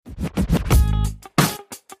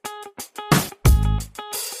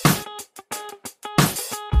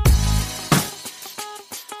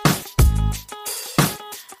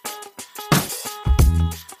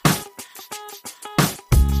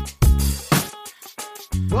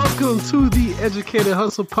Welcome to the Educated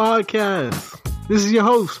Hustle Podcast. This is your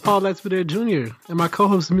host, Paul Latsvidere Jr., and my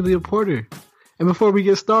co-host, Amelia Porter. And before we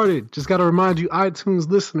get started, just got to remind you iTunes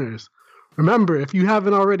listeners, remember, if you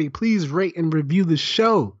haven't already, please rate and review the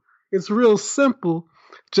show. It's real simple.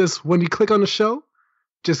 Just when you click on the show,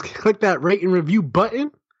 just click that rate and review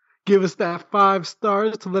button. Give us that 5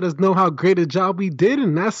 stars to let us know how great a job we did,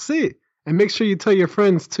 and that's it. And make sure you tell your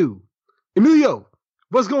friends too. Emilio,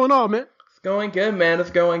 what's going on, man? It's going good, man.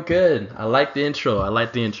 It's going good. I like the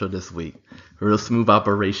intro this week. Real smooth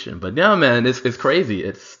operation. But yeah, man, it's crazy.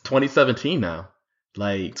 It's 2017 now.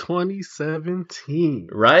 Like 2017.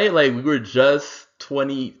 Right? Like we were just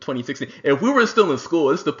 2016. If we were still in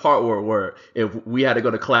school, it's the part where if we had to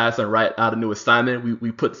go to class and write out a new assignment,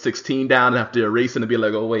 we put 16 down and have to erase it and be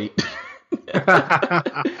like, oh wait.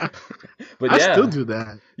 But I still do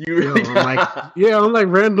that. On like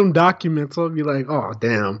random documents, I'll be like, oh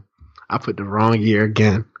damn, I put the wrong year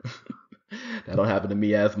again. That don't happen to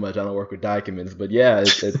me as much. I don't work with documents, but yeah,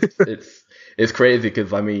 it's crazy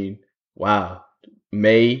because I mean, wow,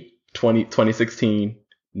 May 2016.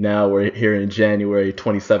 Now we're here in January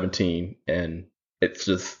 2017, and it's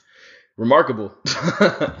just remarkable.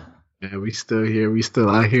 Yeah, we still here. We still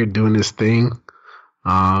out here doing this thing.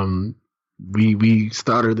 We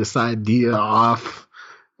started this idea off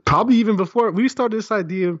probably even before we started this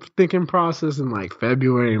idea thinking process in like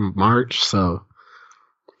February and March. So,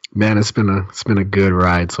 man, it's been a good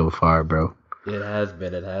ride so far, bro. It has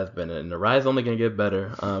been, and the ride's only gonna get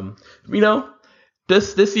better.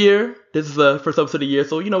 This year, this is the first episode of the year,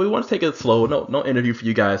 so we want to take it slow. No interview for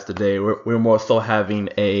you guys today. We're more so having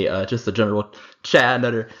just a general chat,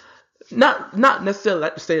 another. Not necessarily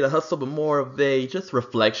like to say the hustle, but more of a just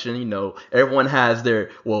reflection. Everyone has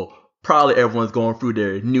probably everyone's going through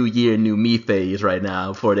their new year, new me phase right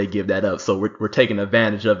now before they give that up. So we're taking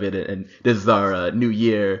advantage of it, and this is our new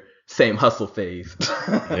year, same hustle phase.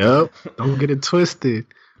 Yep, don't get it twisted.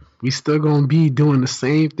 We still gonna be doing the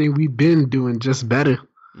same thing we've been doing, just better.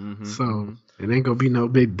 Mm-hmm. So it ain't gonna be no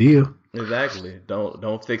big deal. Exactly.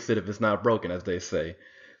 Don't fix it if it's not broken, as they say.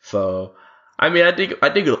 So. I mean, I think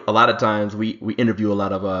a lot of times we interview a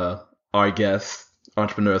lot of our guests,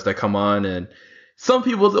 entrepreneurs that come on, and some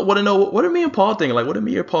people want to know what are me and Paul thinking, like what are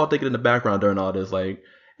me and Paul thinking in the background during all this, like,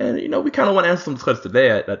 and we kind of want to answer some questions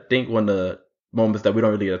today. I think one of the moments that we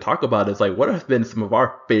don't really get to talk about is like what have been some of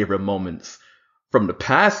our favorite moments from the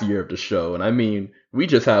past year of the show, and I mean we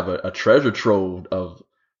just have a treasure trove of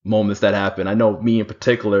moments that happen. I know me in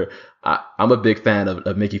particular, I'm a big fan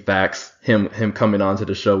of Mickey Facts, him coming onto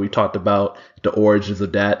the show. We talked about the origins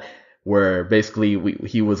of that, where basically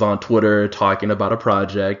he was on Twitter talking about a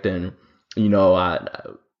project, and I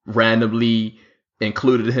randomly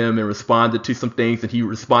included him and responded to some things, and he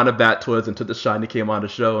responded back to us and took the shot and he came on the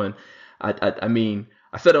show. And I mean,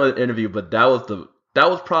 I said it in the interview, but that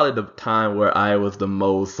was probably the time where I was the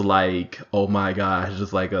most like, oh my gosh,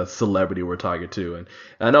 just like a celebrity we're talking to. And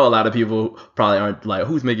I know a lot of people probably aren't like,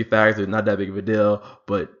 who's Mickey Facts? It's not that big of a deal.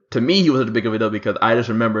 But to me, he was a big of a deal because I just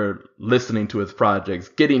remember listening to his projects,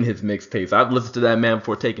 getting his mixtapes. I've listened to that man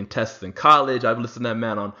before taking tests in college. I've listened to that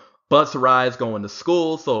man on bus rides going to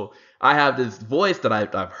school. So I have this voice that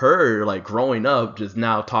I've heard like growing up, just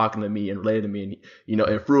now talking to me and relating to me, and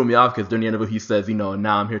it threw me off because during the interview he says,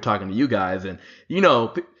 now I'm here talking to you guys, and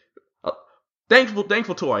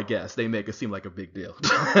thankful to our guests, they make it seem like a big deal.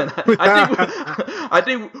 I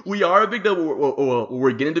think we are a big deal.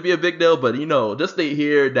 We're getting to be a big deal, but just to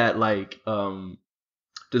hear that like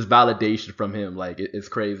just validation from him, like it's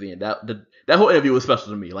crazy, and that whole interview was special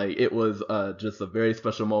to me. Like it was just a very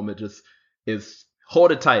special moment. Just is.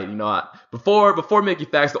 Hold it tight, before Mickey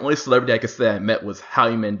Facts, the only celebrity I could say I met was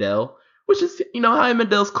Howie Mandel, which is, Howie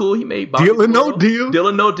Mandel's cool. He made Bobby's World. Deal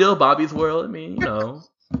or No Deal, Bobby's World. I mean,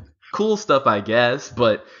 cool stuff, I guess.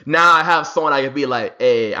 But now I have someone I can be like,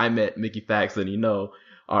 hey, I met Mickey Facts, and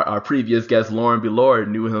our previous guest Lauren B. Lord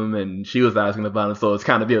knew him, and she was asking about him, so it was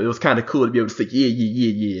kind of cool to be able to say,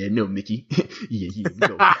 yeah, no, Mickey, yeah,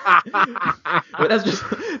 no. But that's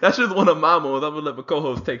just one of my moments. I'm gonna let my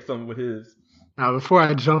co-host take some with his. Now, before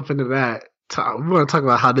I jump into that, we want to talk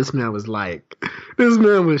about how this man was like. This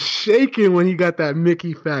man was shaking when he got that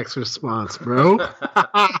Mickey Facts response, bro.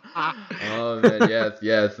 Oh man,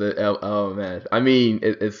 yes. Oh man, I mean,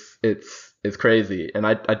 it's crazy, and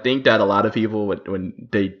I think that a lot of people when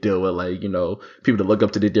they deal with like people to look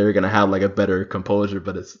up to, they're gonna have like a better composure,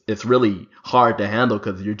 but it's really hard to handle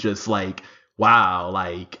because you're just like, wow,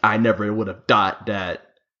 like I never would have thought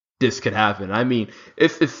that this could happen. I mean,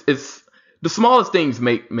 it's the smallest things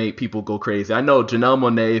make people go crazy. I know Janelle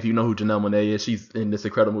Monáe, if you know who Janelle Monáe is, she's in this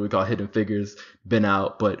incredible movie called Hidden Figures, been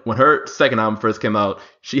out. But when her second album first came out,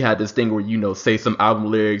 she had this thing where, say some album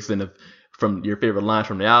lyrics and from your favorite lines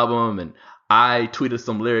from the album. And I tweeted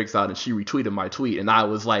some lyrics out and she retweeted my tweet. And I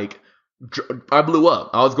was like, I blew up.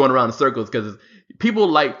 I was going around in circles because people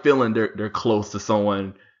like feeling they're close to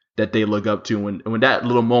someone that they look up to. When that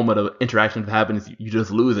little moment of interaction happens, you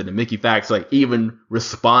just lose it. And Mickey Fax, like, even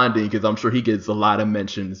responding, because I'm sure he gets a lot of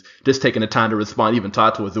mentions, just taking the time to respond, even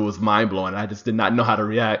talk to us, it was mind blowing. I just did not know how to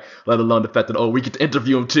react, let alone the fact that, we get to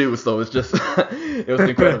interview him too. So it's just, it was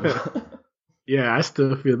incredible. Yeah, I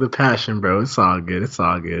still feel the passion, bro. It's all good. It's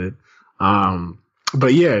all good.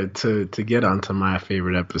 But yeah, to get onto my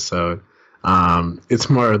favorite episode, it's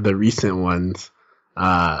more of the recent ones.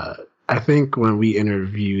 I think when we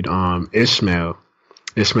interviewed Ishmael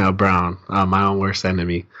Brown, my own worst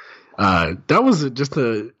enemy, that was just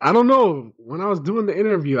I don't know, when I was doing the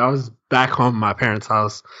interview, I was back home at my parents'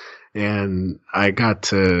 house, and I got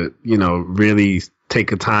to, really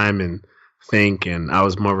take a time and think, and I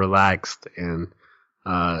was more relaxed. And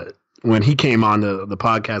when he came on the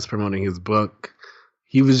podcast promoting his book,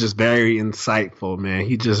 he was just very insightful, man.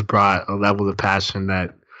 He just brought a level of passion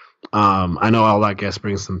that I know all our guests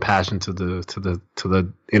bring some passion to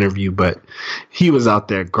the interview, but he was out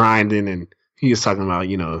there grinding, and he was talking about,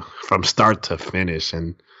 from start to finish.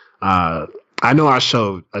 And I know our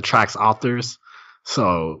show attracts authors,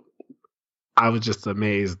 so I was just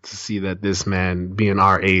amazed to see that this man, being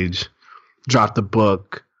our age, dropped a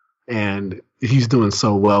book, and he's doing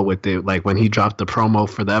so well with it. Like, when he dropped the promo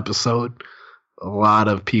for the episode, a lot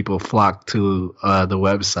of people flocked to the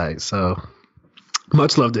website. So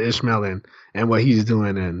much love to Ishmael and what he's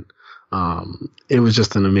doing. And it was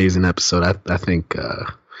just an amazing episode. I think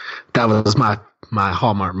that was my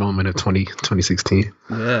hallmark moment of 2016.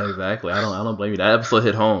 Yeah, exactly. I don't blame you. That episode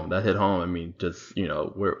hit home. That hit home. I mean, just,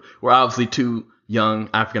 we're obviously two young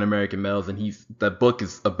African American males, and that book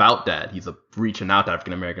is about that. He's reaching out to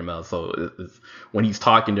African American males. So when he's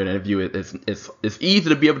talking during an interview, it's easy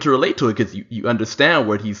to be able to relate to it, because you understand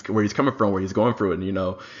where he's coming from, where he's going through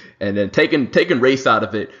it, and then taking race out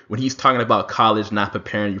of it, when he's talking about college not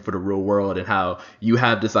preparing you for the real world, and how you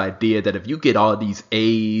have this idea that if you get all these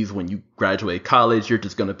A's when you graduate college, you're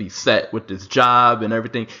just going to be set with this job and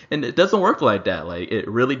everything. And it doesn't work like that. Like, it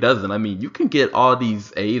really doesn't. I mean, you can get all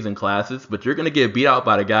these A's in classes, but you're going to get beat out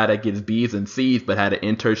by the guy that gets B's and C's but had an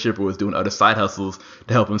internship or was doing other side hustles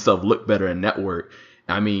to help himself look better and network.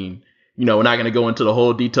 I mean, we're not going to go into the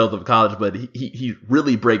whole details of college, but he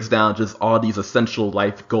really breaks down just all these essential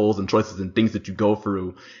life goals and choices and things that you go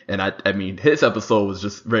through. And I mean, his episode was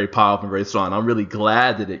just very powerful and very strong. I'm really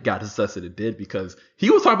glad that it got the success that it did, because he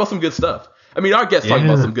was talking about some good stuff. I mean, our guests talk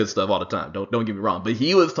about some good stuff all the time. Don't get me wrong, but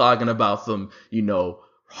he was talking about some,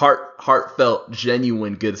 heartfelt,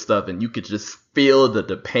 genuine good stuff, and you could just feel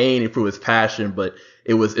the pain through his passion, but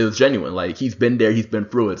it was genuine. Like, he's been there, he's been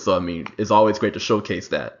through it. So I mean, it's always great to showcase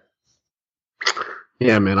that.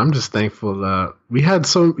 Yeah, man, I'm just thankful. We had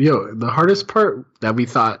the hardest part that we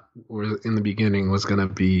thought was in the beginning was gonna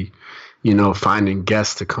be, finding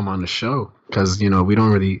guests to come on the show, because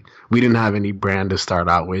we didn't have any brand to start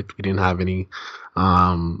out with. We didn't have any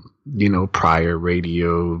prior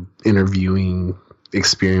radio interviewing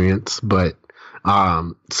experience, but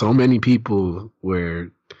so many people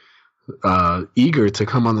were eager to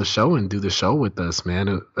come on the show and do the show with us,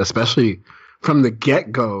 man. Especially from the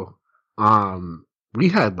get-go. We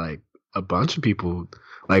had like a bunch of people.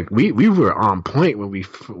 Like, we were on point when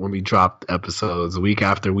we dropped episodes week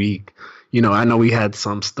after week. I know we had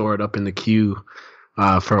some stored up in the queue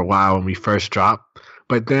for a while when we first dropped,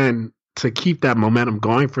 but then to keep that momentum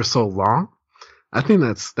going for so long, I think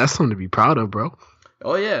that's something to be proud of, bro.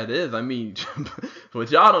 Oh yeah, it is. I mean, what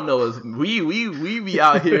y'all don't know is we be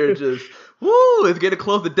out here just it's getting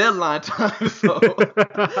close to deadline time. So,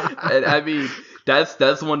 and I mean,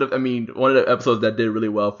 that's one of the episodes that did really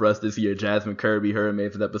well for us this year. Jasmine Kirby, her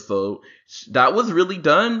amazing episode, that was really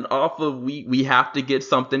done off of we have to get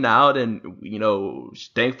something out, and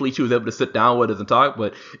thankfully she was able to sit down with us and talk.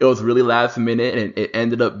 But it was really last minute, and it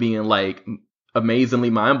ended up being like amazingly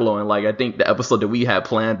mind-blowing. Like, I think the episode that we had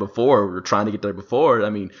planned before, we were trying to get there before, I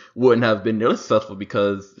mean, wouldn't have been nearly successful,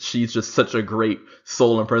 because she's just such a great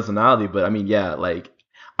soul and personality. But I mean, yeah, like,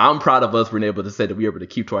 I'm proud of us being able to say that we were able to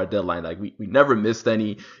keep to our deadline. Like, we never missed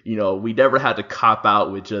any, we never had to cop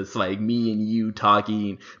out with just like me and you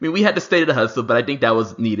talking. I mean, we had to stay to the hustle, but I think that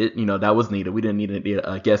was needed. that was needed. We didn't need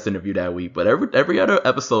a guest interview that week, but every other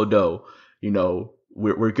episode though,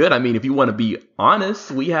 we're good. I mean, if you want to be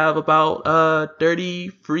honest, we have about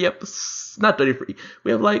 33 episodes, not 33.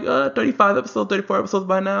 We have like 35 episodes, 34 episodes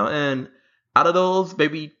by now, and out of those,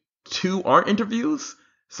 maybe 2 aren't interviews.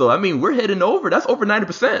 So I mean, we're heading over. That's over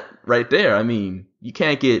 90% right there. I mean, you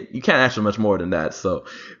can't ask for much more than that. So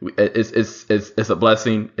it's a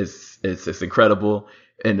blessing. It's incredible.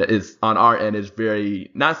 And it's on our end. It's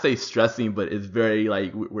very, not say stressing, but it's very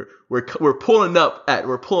like we're pulling up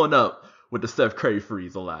with the Steph Curry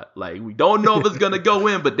freeze a lot. Like, we don't know if it's gonna go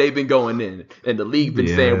in, but they've been going in, and the league been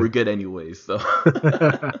saying we're good anyway. So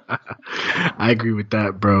I agree with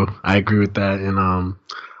that, bro. I agree with that, and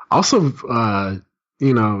also,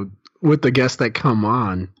 with the guests that come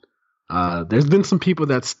on, there's been some people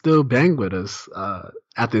that still bang with us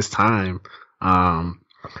at this time.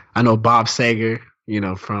 I know Bob Sager,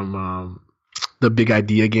 from the Big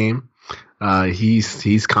Idea Game.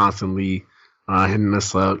 He's constantly hitting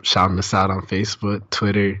us up, shouting us out on Facebook,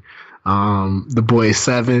 Twitter. The boy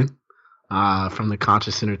 7 from the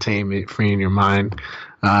Conscious Entertainment, Freeing Your Mind.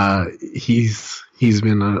 He's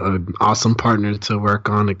been an awesome partner to work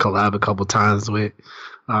on and collab a couple times with.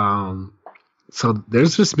 So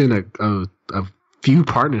there's just been a few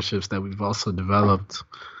partnerships that we've also developed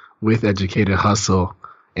with Educated Hustle,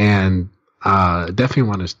 and definitely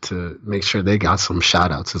wanted to make sure they got some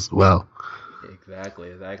shout outs as well.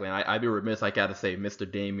 Exactly. And I'd be remiss, I gotta say, Mr.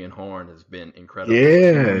 Damian Horn has been incredible.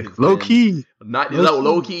 Yeah, low key,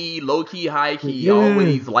 low key, high key. Yeah.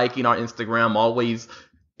 Always liking our Instagram, always,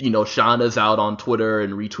 shouting us out on Twitter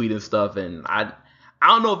and retweeting stuff. And I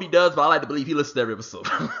don't know if he does, but I like to believe he listens to every episode.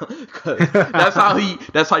 that's how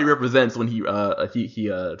he represents when he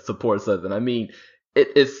supports us. And I mean,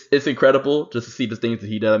 it's incredible just to see the things that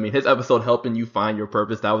he does. I mean, his episode helping you find your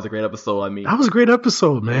purpose, that was a great episode. I mean, that was a great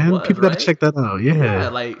episode, man. People gotta check that out. Yeah,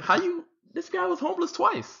 like this guy was homeless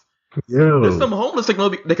twice. Yeah, there's some homeless that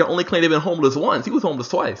can only claim they've been homeless once. He was homeless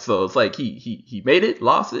twice, so it's like he made it,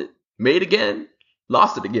 lost it, made it again,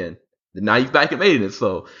 lost it again. And now he's back and made it.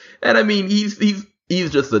 So, and I mean, he's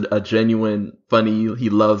just a genuine, funny, he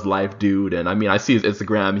loves life dude. And I mean, I see his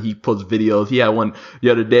Instagram, he posts videos. He had one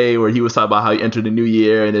the other day where he was talking about how he entered the new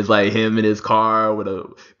year and it's like him in his car with a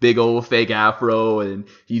big old fake afro, and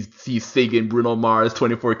he's singing Bruno Mars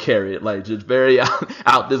 24 Karat, like just very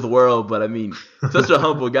out this world. But I mean, such a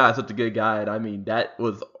humble guy, such a good guy. And I mean, that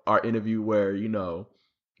was our interview where,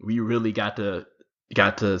 we really got to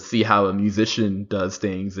see how a musician does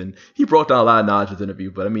things. And he broke down a lot of knowledge in this interview.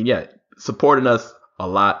 But I mean, yeah, supporting us a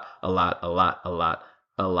lot. And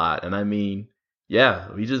I mean, yeah,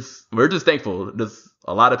 we're just thankful. There's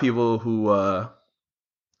a lot of people who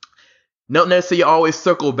don't necessarily always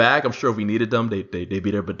circle back. I'm sure if we needed them, they'd be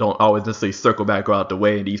there, but don't always necessarily circle back, go out the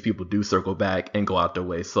way. And these people do circle back and go out their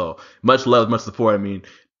way. So much love, much support. I mean,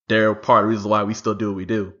 they're part of the reason why we still do what we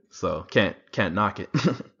do. So can't knock it.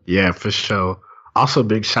 Yeah, for sure. Also,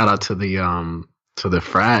 big shout out to the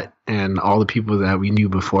frat and all the people that we knew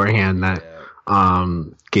beforehand that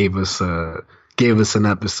gave us an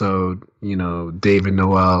episode. David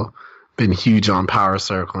Noel been huge on Power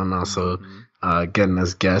Circle, and also getting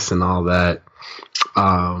us guests and all that.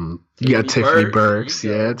 You got Tiffany Burks,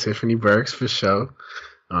 Tiffany Burks for sure.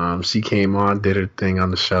 She came on, did her thing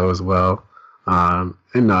on the show as well. And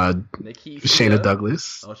Shayna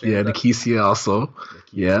Douglas. Nakesia also.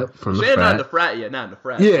 Yeah, from the frat. Not in the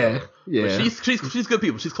frat. Yeah. But she's good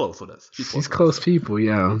people. She's close with us. She's close people,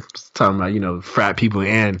 yeah. I'm just talking about, frat people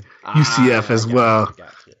and UCF as well. Gotcha.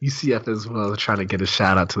 UCF as well, trying to get a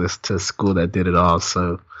shout out to the school that did it all.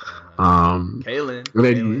 So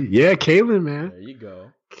Kaylin. Yeah, Kaylin, man. There you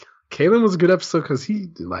go. Kaylin was a good episode because he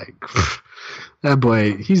that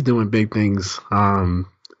boy, he's doing big things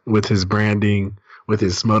with his branding, with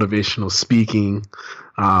his motivational speaking.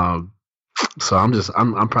 So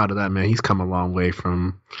I'm proud of that, man. He's come a long way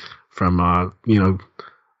from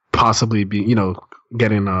possibly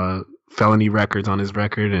getting felony records on his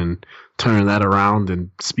record and turning that around and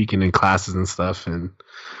speaking in classes and stuff and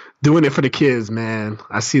doing it for the kids, man.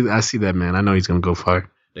 I see that, man. I know he's gonna go far.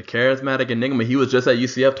 The charismatic enigma. He was just at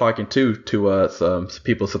UCF talking to some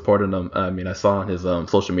people supporting him. I mean, I saw on his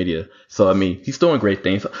social media. So I mean, he's doing great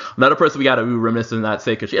things. Another person we gotta be reminiscent and not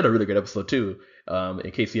say, because she had a really good episode too.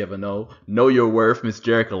 In case you ever know your worth, Miss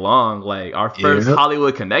Jerica Long, like our first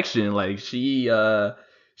Hollywood connection. Like she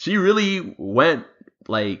really went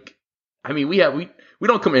like. I mean, we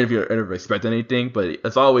don't come interview expecting anything, but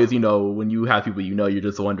it's always, when you have people, you're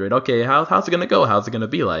just wondering, okay, how's it gonna go? How's it gonna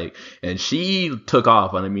be like? And she took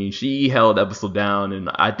off, and I mean, she held the episode down, and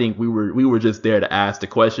I think we were just there to ask the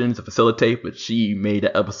questions, to facilitate, but she made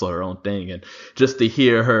the episode her own thing, and just to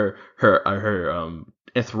hear her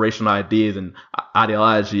inspirational ideas and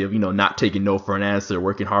ideology of, not taking no for an answer,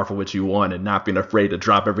 working hard for what you want, and not being afraid to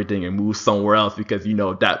drop everything and move somewhere else because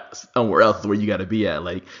that somewhere else is where you got to be at.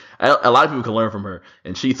 Like, a lot of people can learn from her,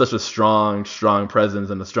 and she's such a strong presence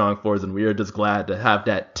and a strong force, and we are just glad to have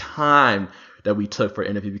that time that we took for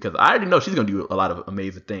interview, because I already know she's going to do a lot of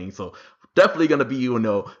amazing things. So definitely going to be,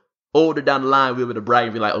 older down the line, we'll be able to brag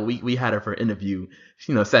and be like, oh, we had her for an interview.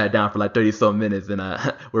 She, sat down for like 30 some minutes, and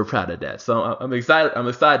we're proud of that. So I'm excited. I'm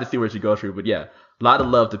excited to see where she goes through. But yeah, a lot of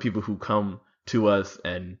love to people who come to us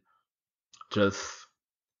and just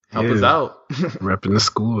help us out. Repping the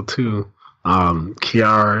school too.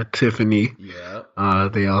 Kiara, Tiffany. Yeah.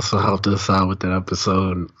 They also helped us out with that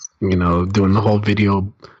episode. Doing the whole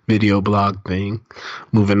video blog thing,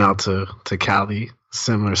 moving out to Cali,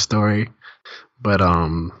 similar story, but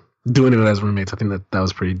doing it as roommates, I think that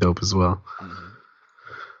was pretty dope as well. Mm-hmm.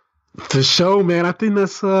 The show, man, I think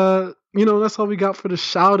that's that's all we got for the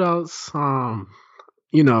shout outs.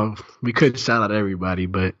 We could shout out everybody,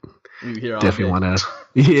 but definitely want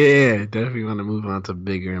to move on to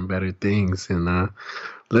bigger and better things, and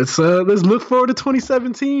let's look forward to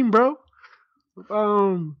 2017, bro.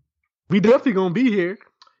 We definitely gonna be here.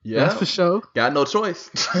 Yeah, that's for sure. Got no choice.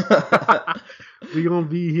 We gonna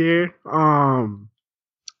be here.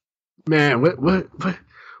 Man,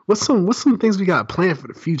 what's some things we got planned for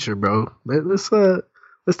the future, bro? Let's tell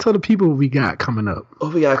the people what we got coming up.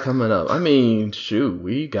 What we got coming up? I mean, shoot,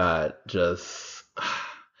 we got just.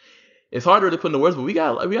 It's harder to put in the words, but we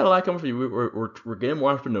got a lot coming for you. We're getting more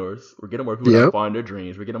entrepreneurs. We're getting more people that find their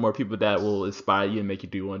dreams. We're getting more people that will inspire you and make you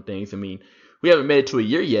do one things. I mean, we haven't made it to a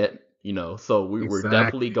year yet. So we're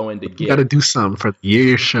definitely going to get. We got to do something for the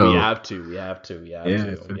year show. We have to. For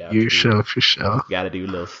the year show, for sure. Got to do a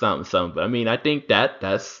little something. But I mean, I think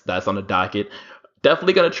that's on the docket.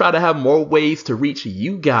 Definitely going to try to have more ways to reach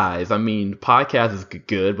you guys. I mean, podcast is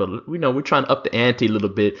good, but we're trying to up the ante a little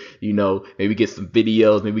bit. Maybe get some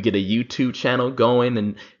videos, maybe get a YouTube channel going,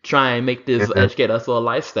 and try and make this Educate Hustle a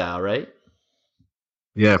lifestyle, right?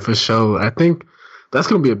 Yeah, for sure. I think that's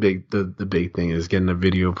gonna be the big thing is getting a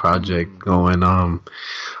video project going.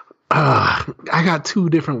 I got two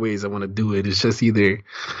different ways I want to do it. It's just either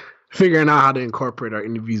figuring out how to incorporate our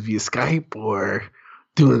interviews via Skype or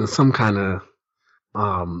doing some kind of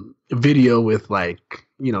video with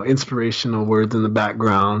inspirational words in the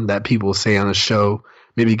background that people say on the show.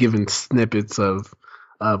 Maybe giving snippets of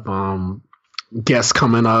guests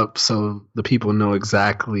coming up so the people know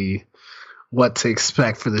exactly what to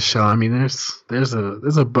expect for the show. I mean, there's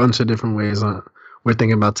a bunch of different ways we're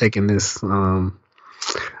thinking about taking this. So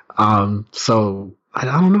I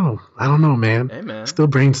don't know, man. Hey, man. Still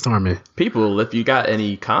brainstorming. People, if you got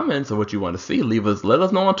any comments or what you want to see, let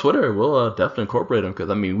us know on Twitter. We'll definitely incorporate them, because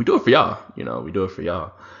I mean, we do it for y'all. We do it for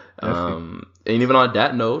y'all. And even on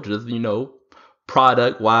that note, just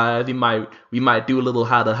product wise, we might do a little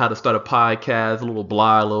how to start a podcast, a little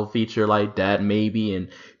blog, a little feature like that, maybe. And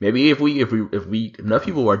maybe if enough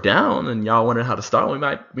people are down and y'all wondering how to start,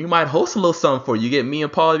 we might host a little something for you. Get me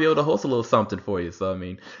and Paul to be able to host a little something for you. So I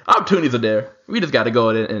mean, opportunities are there. We just got to go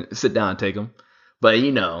in and sit down and take them. But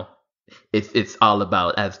it's all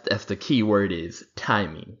about, as the key word is,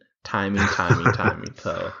 timing.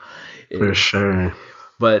 So for sure.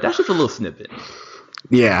 But that's just a little snippet.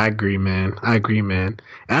 Yeah, I agree, man. And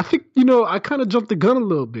I think, I kind of jumped the gun a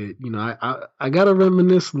little bit. I got to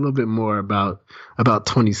reminisce a little bit more about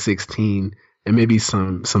 2016 and maybe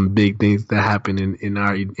some big things that happened in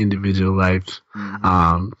our individual lives.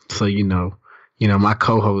 Mm-hmm. So, my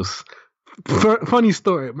co-host, funny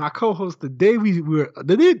story, my co-host, the day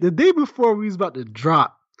before we was about to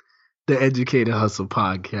drop the Educated Hustle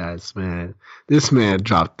podcast, man, this man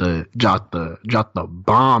dropped the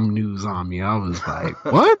bomb news on me. I was like,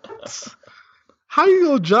 what? How you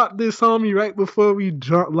gonna drop this on me right before we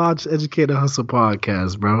launch Educated Hustle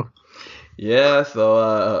podcast, bro? Yeah,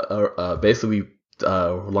 so basically we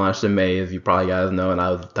launched in May, as you probably guys know, and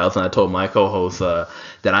that was when I told my co-host that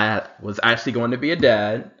I was actually going to be a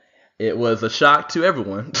dad. It was a shock to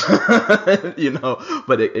everyone, but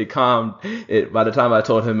it calmed it. By the time I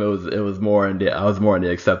told him, I was more in the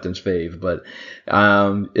acceptance phase, but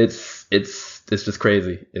it's just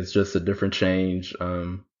crazy. It's just a different change.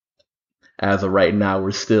 As of right now, we're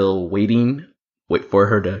still wait for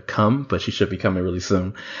her to come, but she should be coming really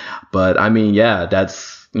soon. But I mean, yeah,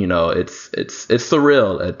 that's, it's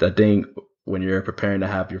surreal. I think when you're preparing to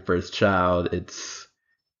have your first child,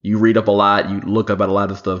 you read up a lot, you look up at a lot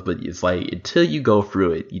of stuff, but it's like, until you go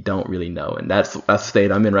through it, you don't really know. And that's the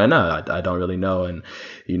state I'm in right now. I don't really know. And,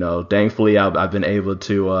 thankfully I've been able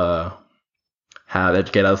to, have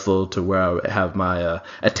educated hustle to where I have my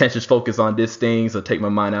attention focused on this thing, so take my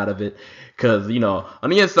mind out of it. Because, on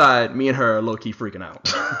the inside, me and her are low-key freaking out,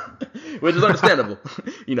 which is understandable.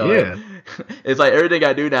 Yeah. It's like everything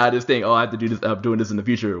I do now, I just think, oh, I have to do this. I'm doing this in the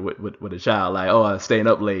future with a child. Like, oh, I'm staying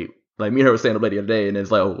up late. Like, me and her were staying up late the other day, and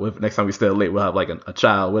it's like, oh, if next time we stay up late, we'll have like a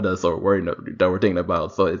child with us or worrying that we're thinking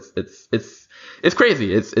about. So it's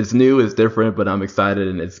crazy. It's new, it's different, but I'm excited,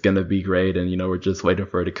 and it's gonna be great. And we're just waiting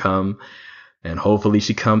for her to come, and hopefully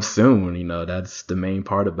she comes soon. That's the main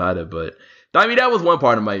part about it. But I mean, that was one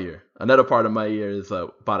part of my year. Another part of my year is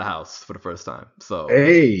bought a house for the first time. So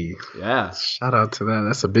hey, yeah, shout out to that.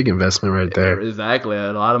 That's a big investment right there. Exactly.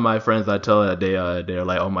 And a lot of my friends, I tell that they're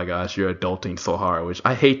like, oh my gosh, you're adulting so hard, which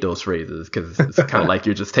I hate those phrases because it's kind of like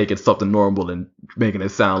you're just taking something normal and making it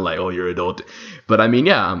sound like, oh, you're adulting. But I mean,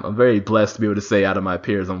 yeah, I'm very blessed to be able to say out of my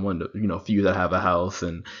peers, I'm one of the few that have a house,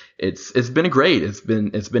 and it's been great. It's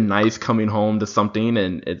been nice coming home to something,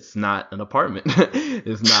 and it's not an apartment.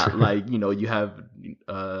 It's not like you have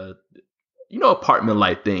apartment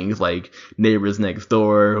like things like neighbors next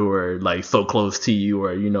door who are like so close to you,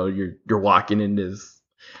 or you're walking in this,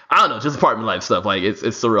 I don't know, just apartment life stuff. Like it's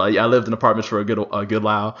surreal. I lived in apartments for a good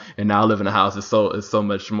while, and now I live in a house. It's so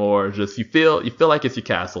much more. Just you feel like it's your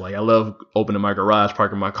castle. Like I love opening my garage,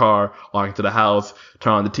 parking my car, walking to the house,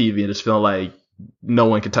 turn on the TV, and just feeling like no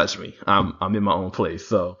one can touch me. I'm in my own place.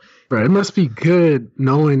 So, bro, it must be good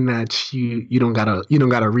knowing that you don't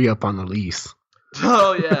gotta re-up on the lease.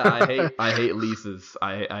 Oh yeah, I hate leases.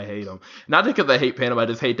 I hate them. Not just because I hate paying them. I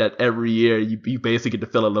just hate that every year you basically get to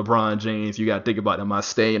feel like LeBron James. You got to think about, am I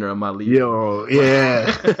staying or am I leaving? Yo,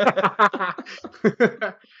 yeah.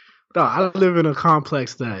 No, I live in a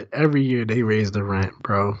complex that every year they raise the rent,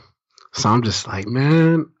 bro. So I'm just like,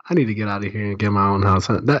 man, I need to get out of here and get my own house.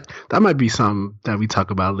 That might be something that we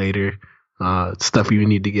talk about later. Stuff we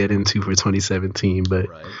need to get into for 2017. But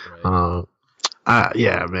right.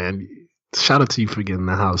 Yeah, man. Shout out to you for getting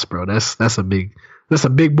the house, bro. That's a big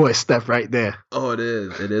boy step right there. Oh, it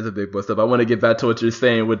is. It is a big boy step. I want to get back to what you're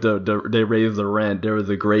saying with they raise the rent. There was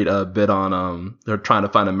a great bit on they're trying to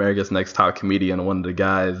find America's Next Top Comedian, and one of the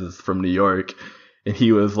guys is from New York, and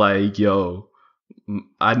he was like, "Yo,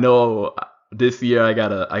 I know this year I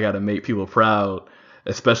gotta make people proud,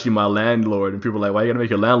 especially my landlord." And people are like, "Why you gotta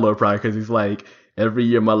make your landlord proud?" Because he's like, every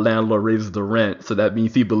year my landlord raises the rent, so that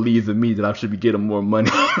means he believes in me that I should be getting more money.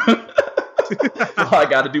 So I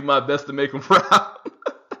got to do my best to make him proud.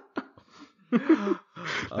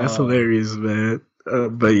 That's hilarious, man.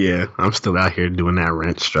 But yeah, I'm still out here doing that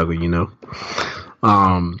rent struggle,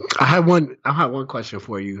 I had one question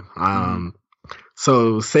for you.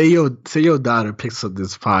 So say your daughter picks up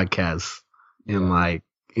this podcast in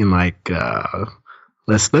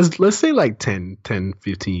let's say like 10,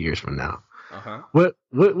 15 years from now. Uh-huh.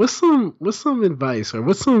 What's some advice, or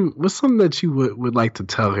what's some that you would like to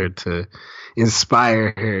tell her to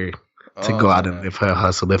inspire her to go out and live her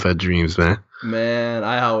hustle, live her dreams, man? Man,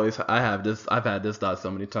 I've had this thought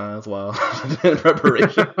so many times while in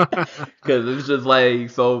preparation, because it's just like,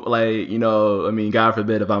 so like, I mean, God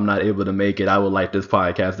forbid if I'm not able to make it, I would like this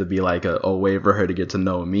podcast to be like a way for her to get to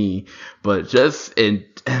know me. But just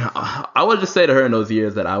I would just say to her in those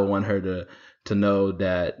years that I want her to know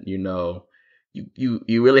that,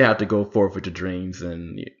 you really have to go forth with your dreams,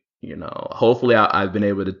 and hopefully I've been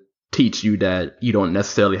able to teach you that you don't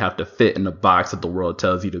necessarily have to fit in the box that the world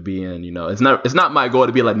tells you to be in. It's not my goal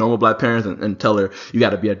to be like normal black parents and tell her you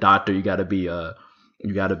got to be a doctor, you got to be a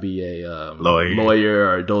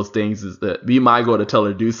lawyer or those things. Is that be my goal to tell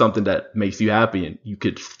her do something that makes you happy and you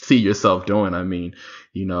could see yourself doing. I mean,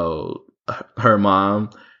 her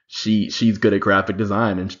mom, she's good at graphic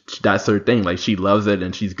design, and that's her thing. Like, she loves it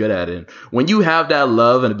and she's good at it. And when you have that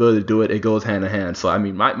love and ability to do it, it goes hand in hand. So I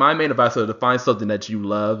mean, my main advice is to find something that you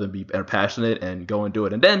love and be passionate and go and do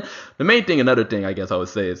it. And then another thing I guess I would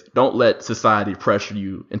say is, don't let society pressure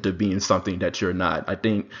you into being something that you're not. I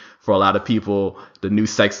think for a lot of people, the new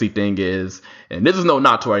sexy thing is, and this is no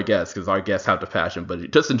knock to our guests, because our guests have the passion,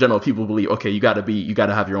 but just in general, people believe, okay, you got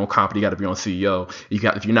to have your own company, you got to be your own CEO.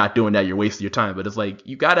 If you're not doing that, you're wasting your time. But it's like,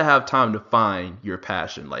 you got to have time to find your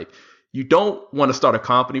passion. Like, you don't want to start a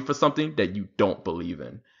company for something that you don't believe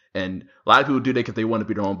in. And a lot of people do that because they want to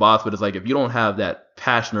be their own boss. But it's like, if you don't have that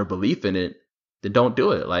passion or belief in it, then don't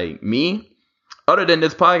do it. Like me, other than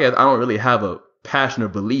this podcast, I don't really have a passion or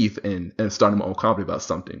belief in starting my own company about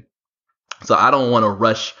something. So I don't want to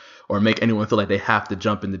rush or make anyone feel like they have to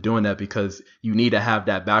jump into doing that, because you need to have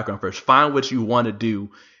that background first. Find what you want to do,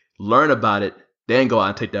 learn about it, then go out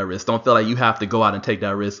and take that risk. Don't feel like you have to go out and take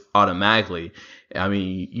that risk automatically. I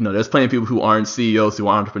mean, there's plenty of people who aren't CEOs, who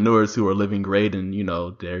are entrepreneurs, who are living great, and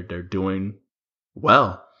they're doing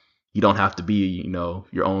well, you don't have to be,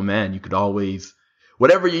 your own man. You could always,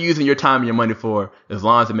 whatever you're using your time and your money for, as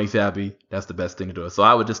long as it makes you happy, that's the best thing to do. So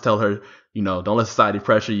I would just tell her, don't let society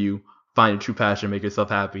pressure you. Find your true passion, make yourself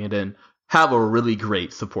happy, and then have a really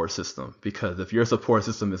great support system. Because if your support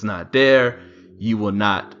system is not there, you will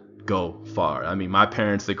not go far. I mean, my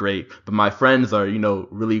parents are great, but my friends are,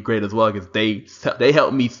 really great as well, because they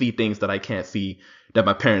help me see things that I can't see, that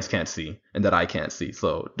my parents can't see, and that I can't see.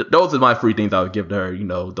 So those are my 3 things I would give to her.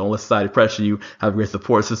 Don't let society pressure you, have a great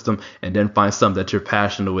support system, and then find something that you're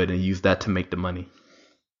passionate with and use that to make the money.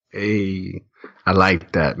 Hey, I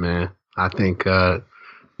like that, man. I think,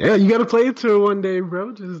 yeah, you gotta play it to her one day,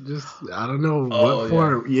 bro. Just I don't know what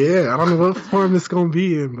form. Yeah, I don't know what form it's gonna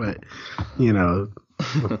be in, but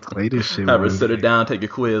play this shit. Have her sit her down, take a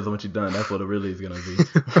quiz, and when you're done, that's what it really is gonna be.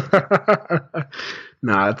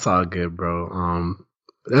 Nah, it's all good, bro.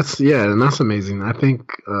 That's amazing. I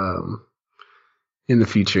think in the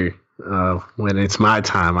future, when it's my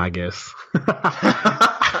time, I guess.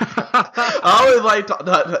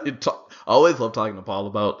 I always love talking to Paul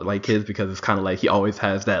about like kids, because it's kind of like he always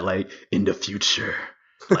has that like in the future,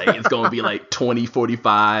 like it's gonna be like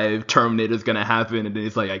 2045, Terminator's gonna happen, and then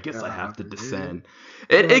it's like I guess I have to descend.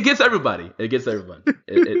 It gets everybody. It gets everyone.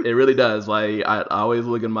 It really does. Like I always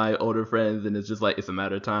look at my older friends, and it's just like it's a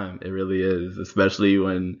matter of time. It really is, especially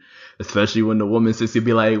when the woman says to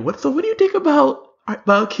be like, what do you think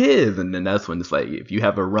about kids? And then that's when it's like if you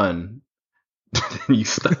have a run, then you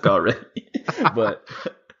stuck already. But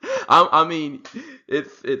I mean,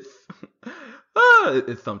 it's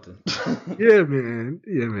something. Yeah, man.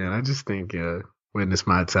 I just think when it's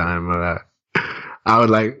my time, I would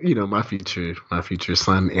like my future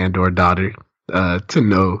son and or daughter to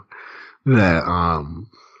know that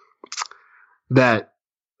that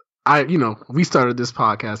I we started this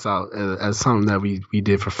podcast out as something that we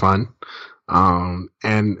did for fun,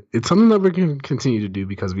 and it's something that we're going to continue to do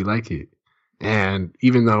because we like it. And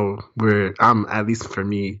even though at least for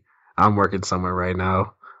me, I'm working somewhere right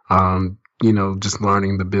now, just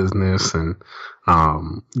learning the business and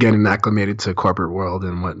getting acclimated to corporate world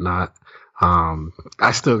and whatnot.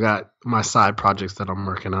 I still got my side projects that I'm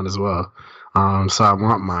working on as well. So I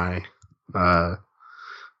want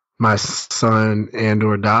my son and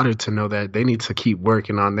or daughter to know that they need to keep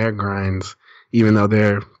working on their grinds, even though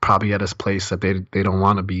they're probably at a place that they don't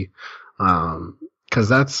want to be.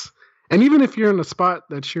 'Cause and even if you're in a spot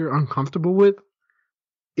that you're uncomfortable with,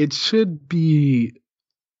 it should be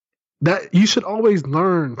that you should always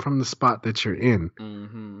learn from the spot that you're in.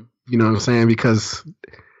 Mm-hmm. You know what I'm saying? Because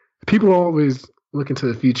people always look into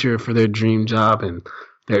the future for their dream job and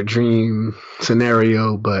their dream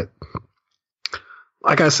scenario. But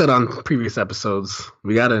like I said on previous episodes,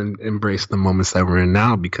 we got to embrace the moments that we're in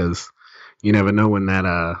now, because you never know when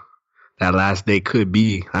that last day could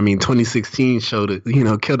be. I mean, 2016 showed it,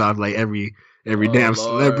 killed off like every damn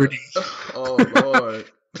celebrity. Oh, Lord.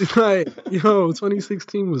 It's like,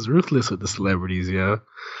 2016 was ruthless with the celebrities,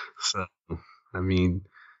 So, I mean,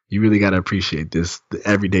 you really got to appreciate the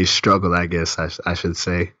everyday struggle, I guess I should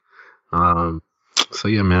say. So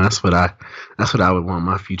yeah, man, that's what I would want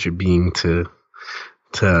my future being to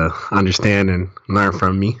understand and learn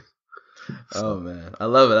from me. So. Oh man, I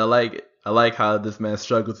love it. I like how this man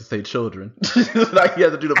struggles to say children. Like he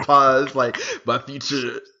has to do the pause, like my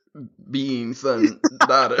future being son,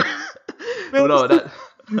 daughter. No,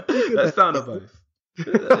 that's sound advice.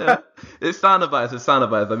 Yeah. It's sound advice.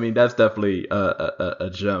 I mean, that's definitely a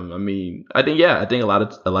gem. I mean, I think a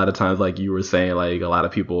lot of times, like you were saying, like a lot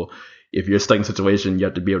of people, if you're stuck in a situation, you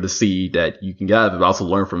have to be able to see that you can get out of it, but also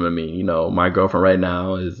learn from it. I mean, my girlfriend right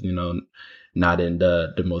now is, not in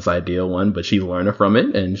the most ideal one, but she's learning from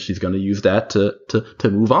it, and she's going to use that to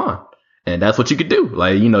move on. And that's what you could do.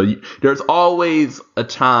 Like, there's always a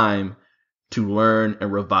time to learn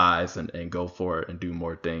and revise and go for it and do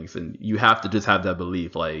more things. And you have to just have that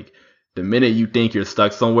belief. Like, the minute you think you're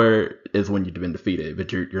stuck somewhere is when you've been defeated,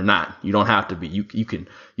 but you're not. You don't have to be. You can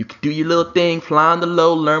do your little thing, fly on the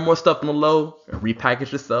low, learn more stuff on the low, and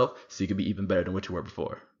repackage yourself so you can be even better than what you were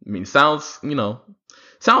before. I mean, it sounds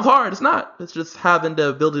hard. It's not. It's just having the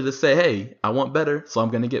ability to say, hey, I want better, so I'm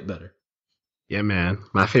going to get better. Yeah, man.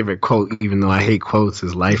 My favorite quote, even though I hate quotes,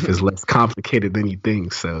 is life is less complicated than you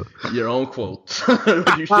think. So your own quote.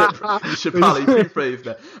 you should probably rephrase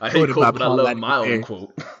that. I hate quotes, but I love my own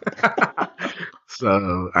quote.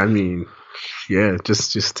 So, I mean, yeah,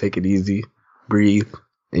 just take it easy, breathe,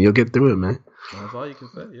 and you'll get through it, man. That's all you can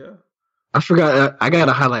say, yeah. I forgot. I got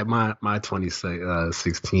to highlight my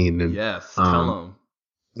 2016. And, yes, tell them.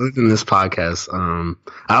 Within this podcast,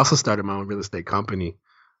 I also started my own real estate company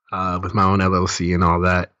with my own LLC and all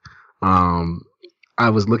that. I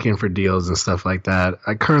was looking for deals and stuff like that.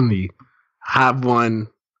 I currently have one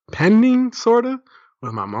pending, sort of,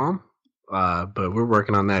 with my mom. But we're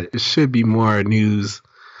working on that. It should be more news,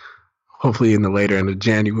 hopefully in the later end of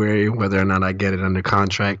January, whether or not I get it under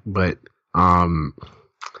contract. But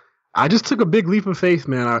I just took a big leap of faith,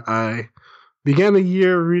 man. I began the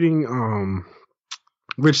year reading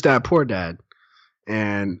Rich Dad Poor Dad,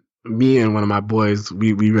 and me and one of my boys,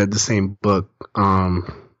 we read the same book.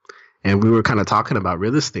 And we were kind of talking about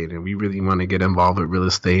real estate, and we really want to get involved with real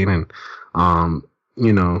estate. And,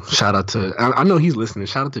 shout out to, I know he's listening.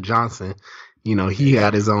 Shout out to Johnson. He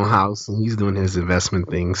had his own house and he's doing his investment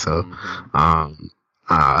thing. So,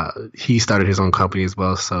 he started his own company as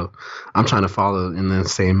well. So I'm trying to follow in the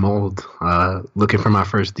same mold, looking for my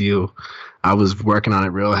first deal. I was working on it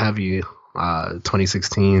real heavy,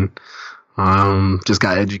 2016. Just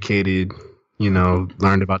got educated,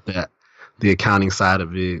 learned about that. The accounting side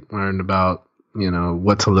of it, learned about,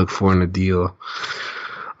 what to look for in a deal.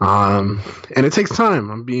 And it takes time.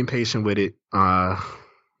 I'm being patient with it.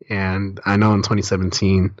 And I know in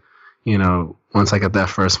 2017, once I got that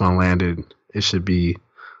first one landed, it should be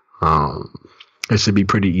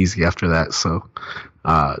pretty easy after that. So,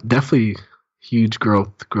 definitely huge growth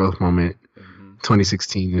moment.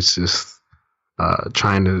 2016 is just,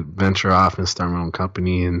 trying to venture off and start my own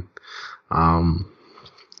company and,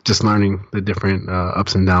 just learning the different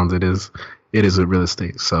ups and downs it is with real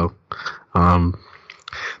estate. So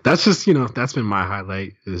that's just, that's been my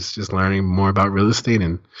highlight, is just learning more about real estate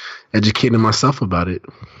and educating myself about it.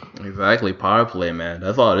 Exactly. Power play, man.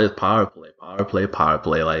 That's all it is. Power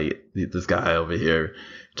play. Like, this guy over here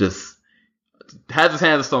just has his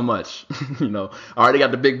hands so much. Already got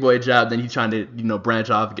the big boy job, then he's trying to, branch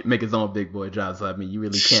off, make his own big boy job. So, I mean, you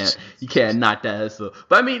really can't knock that. So,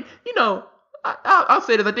 but I mean, I'll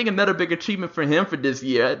say this. I think another big achievement for him for this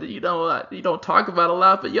year, you don't talk about a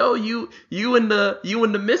lot, but you and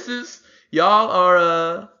the missus, y'all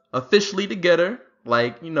are officially together.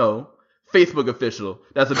 Like, Facebook official.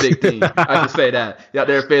 That's a big thing. I can say that. Yeah,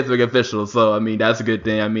 they're Facebook official. So I mean, that's a good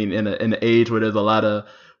thing. I mean, in an age where there's a lot of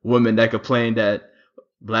women that complain that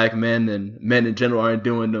black men and men in general aren't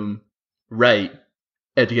doing them right,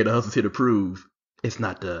 educated hustles here to prove it's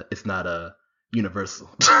not universal.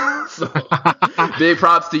 So big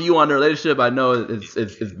props to you on the relationship. I know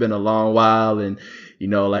it's been a long while, and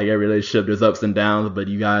like every relationship, there's ups and downs, but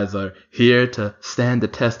you guys are here to stand the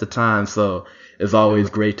test of time. So it's always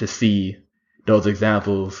great to see those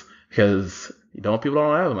examples, because people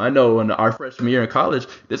don't have them. I know in our freshman year in college,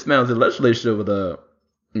 this man was in a relationship with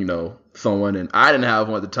someone, and I didn't have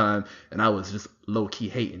one at the time, and I was just low key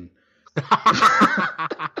hating.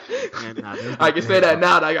 I can say that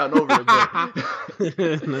now that I got over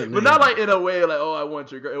it, but not like in a way like, oh, I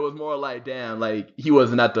want your girl. It was more like, damn, like he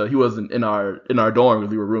wasn't in our dorm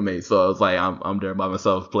because we were roommates. So I was like, I'm there by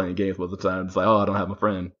myself playing games most of the time. It's like, oh, I don't have a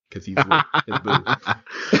friend because he's with his boo.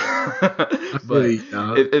 But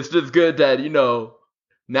it's just good that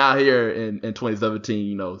now here in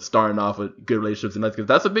 2017, starting off with good relationships, and because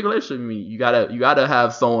that's a big relationship. I mean, you gotta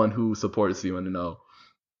have someone who supports you, and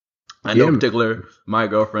I know in particular, my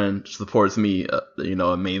girlfriend supports me,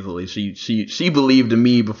 amazingly. She believed in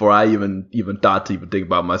me before I even thought to even think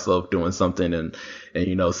about myself doing something, and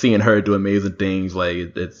seeing her do amazing things,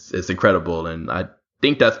 like it's incredible. And I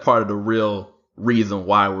think that's part of the real reason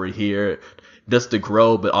why we're here, just to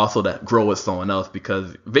grow, but also to grow with someone else,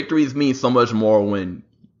 because victories mean so much more when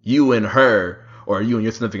you and her, or you and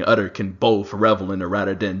your significant other, can both revel in it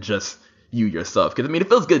rather than just you yourself. Because I mean, it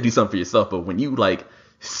feels good to do something for yourself, but when you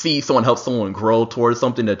see someone help someone grow towards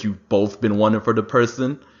something that you've both been wanting for the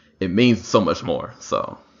person, it means so much more.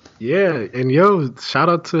 So yeah, and shout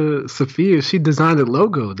out to Sophia. She designed the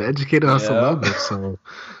logo, the Educated Hustle logo. So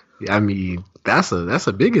I mean, that's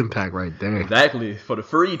a big impact right there. Exactly, for the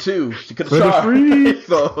free too. She could have charged,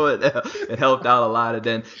 so it helped out a lot. And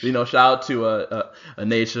then shout out to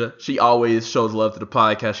Anisha. She always shows love to the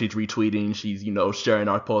podcast. She's retweeting. She's sharing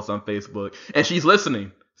our posts on Facebook, and she's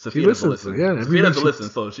listening. Sophia doesn't listen. Yeah, Sophia doesn't listen,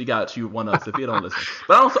 so she won up. Sophia don't listen,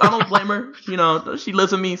 but I don't blame her. She listens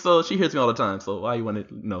to me, so she hears me all the time. So why you want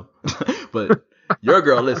to But your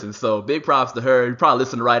girl listens, so big props to her. You're probably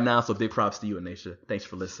listening right now, so big props to you, Anisha. Thanks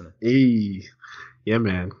for listening. Hey, yeah,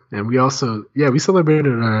 man, and we also we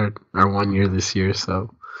celebrated our 1 year this year, so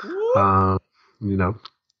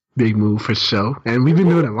big move for show. And we've been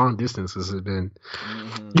doing it long distance. This has been,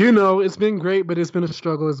 it's been great, but it's been a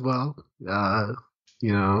struggle as well.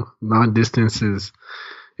 Long distance is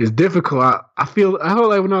difficult. I felt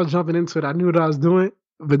like when I was jumping into it, I knew what I was doing,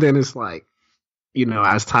 but then it's like,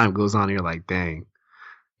 as time goes on, you're like, dang,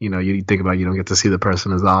 you think about, you don't get to see the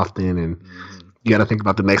person as often, and you got to think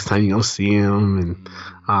about the next time you gonna see him,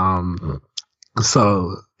 and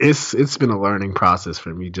so it's been a learning process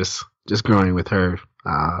for me, just growing with her.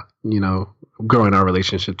 Growing our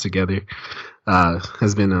relationship together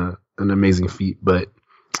has been an amazing feat. But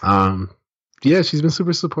yeah, she's been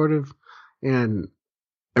super supportive, and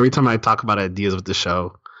every time I talk about ideas with the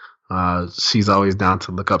show, she's always down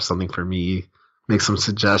to look up something for me, make some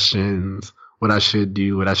suggestions, what I should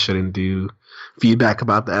do, what I shouldn't do, feedback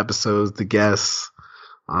about the episodes, the guests.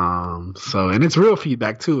 And it's real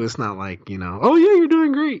feedback too. It's not like, oh yeah, you're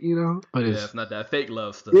doing great, but it's not that fake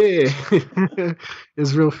love stuff. Yeah.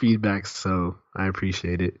 It's real feedback. So I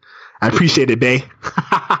appreciate it. I appreciate it, bae.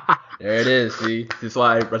 There it is. See, that's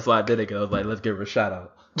why I did it. Cause I was like, let's give her a shout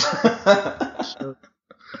out.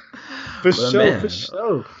 For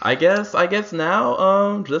sure. I guess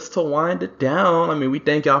now, just to wind it down, I mean, we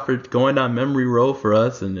thank y'all for going down memory road for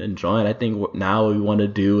us and enjoying. I think now what we want to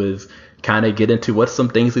do is kind of get into what's some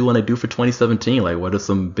things we want to do for 2017. Like, what are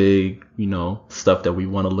some big, stuff that we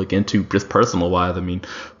want to look into, just personal wise. I mean,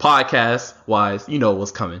 podcast wise,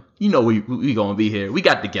 what's coming. We gonna be here. We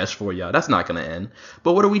got the guests for y'all. That's not gonna end.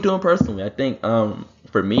 But what are we doing personally? I think,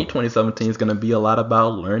 for me, 2017 is gonna be a lot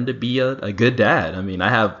about learn to be a good dad. I mean, I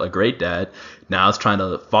have a great dad. Now it's trying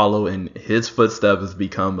to follow in his footsteps,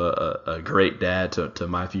 become a great dad to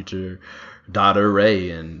my future daughter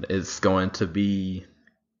Ray, and it's going to be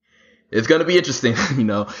interesting.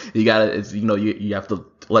 You have to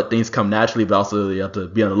let things come naturally, but also you have to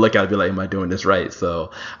be on the lookout and be like, am I doing this right?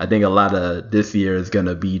 So I think a lot of this year is going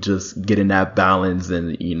to be just getting that balance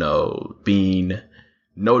and, being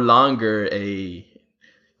no longer a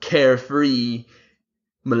carefree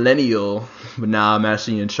millennial, but now I'm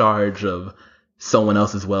actually in charge of someone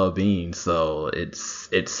else's well-being. So it's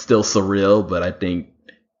still surreal, but I think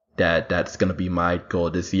that's going to be my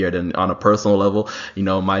goal this year. Then on a personal level,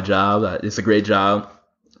 my job, it's a great job.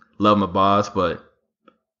 Love my boss, but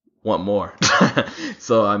want more.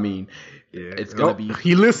 So, I mean, it's going to be...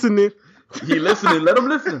 He listening. Let him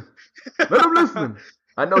listen.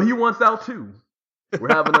 I know he wants out too.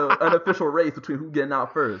 We're having an unofficial race between who's getting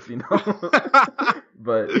out first,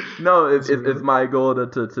 But no, it's my goal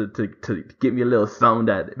to get me a little something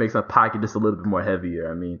that makes my pocket just a little bit more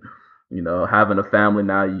heavier. I mean, having a family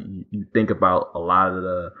now, you think about a lot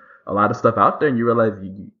of stuff out there, and you realize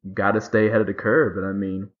you got to stay ahead of the curve. And I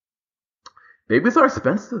mean, babies are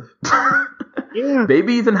expensive. Yeah,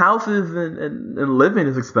 babies and houses and living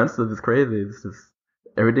is expensive. It's crazy. It's just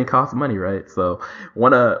everything costs money, right? So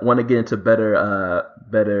wanna get into better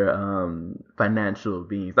financial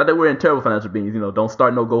beings. Not that we're in terrible financial beings. Don't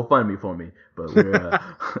start no GoFundMe for me. But we're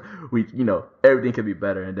everything can be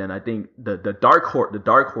better. And then I think the dark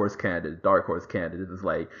horse candidate is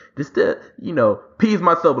like just to appease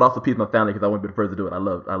myself, but also appease my family because I want to be the first to do it. I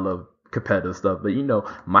love competitive stuff, but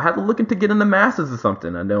might have to look into getting the masters or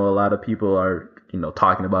something. I know a lot of people are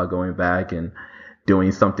talking about going back and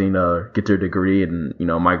doing something to get their degree, and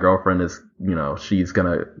my girlfriend is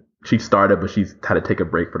she started, but she's had to take a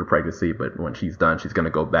break for the pregnancy, but when she's done, she's going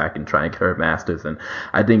to go back and try and get her master's. And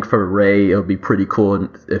I think for Ray, it would be pretty cool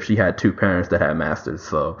if she had two parents that had masters.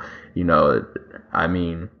 So I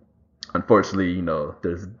mean, unfortunately,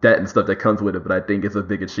 there's debt and stuff that comes with it, but I think it's a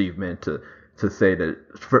big achievement to say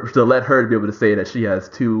that, to let her be able to say that she has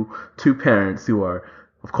two parents who are,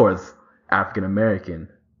 of course, African American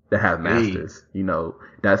that have masters.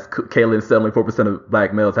 That's Kayla said only 4% of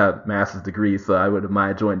black males have master's degrees, so I would have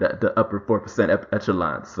mind joined the upper 4%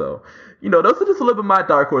 echelon. So, those are just a little bit my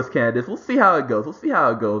dark horse candidates. We'll see how it goes.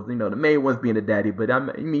 The main one's being a daddy, but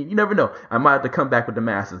you never know. I might have to come back with the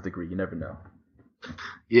master's degree. You never know.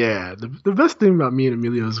 Yeah, the best thing about me and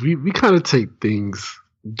Emilio is we kind of take things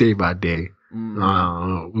day by day. Mm-hmm.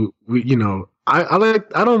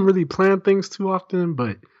 I don't really plan things too often,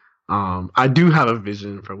 but I do have a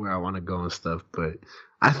vision for where I want to go and stuff. But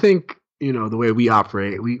I think the way we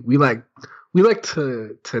operate, we like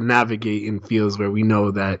to navigate in fields where we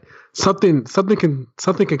know that something can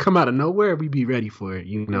come out of nowhere. We be ready for it.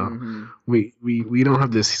 Mm-hmm. We don't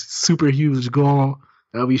have this super huge goal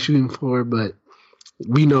that we shooting for, but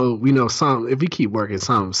we know some. If we keep working,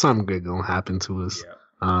 some good gonna happen to us. Yeah.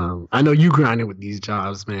 I know you grinding with these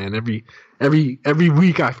jobs, man. Every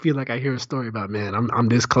week I feel like I hear a story about, man, I'm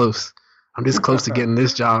this close. I'm this close to getting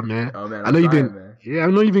this job, man. Oh man, I know you've been, man. Yeah, I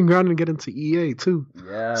know you've been grinding to get into EA too.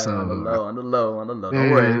 Yeah, so, on the low. Don't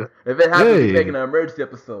worry. If it happens, we're making an emergency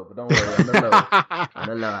episode, but don't worry, on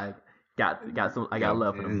the low. I got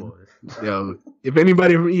love for the boys. Yo, if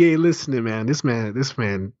anybody from EA listening, man, this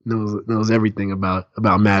man knows everything about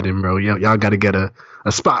Madden, bro. Y'all got to get a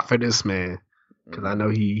spot for this man. Because I know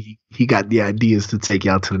he got the ideas to take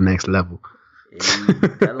y'all to the next level. Hey,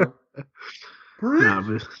 tell him. Nah,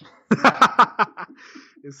 but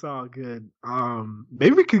it's all good.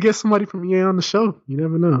 Maybe we could get somebody from EA on the show. You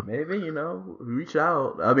never know. Maybe, reach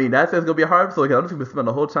out. I mean, that's going to be a hard episode. I'm just going to spend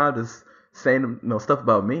the whole time just saying stuff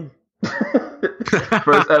about me.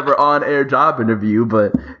 First ever on-air job interview,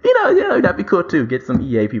 but that'd be cool too. Get some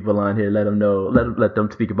EA people on here, let them know, let them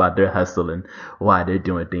speak about their hustle and why they're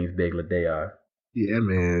doing things big like they are. Yeah,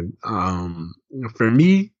 man. For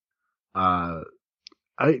me, I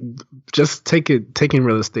just taking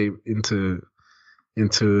real estate into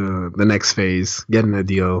the next phase, getting a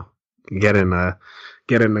deal, getting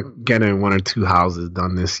one or two houses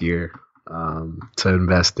done this year, to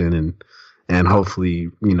invest in and hopefully,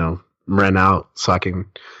 rent out so I can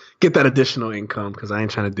get that additional income, because I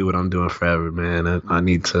ain't trying to do what I'm doing forever, man. I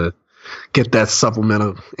need to get that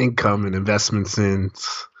supplemental income and investments in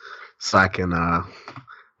so I can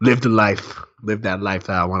live that life that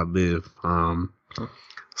I want to live.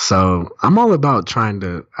 So I'm all about I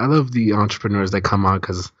love the entrepreneurs that come on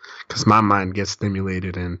because my mind gets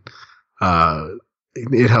stimulated, and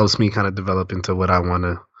it helps me kind of develop into what I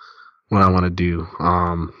want to do.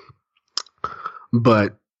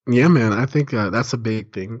 But yeah, man, I think that's a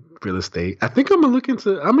big thing, real estate. I think I'm gonna look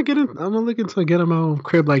into getting my own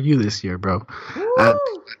crib like you this year, bro.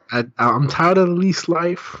 I'm tired of the lease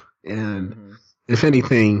life, and if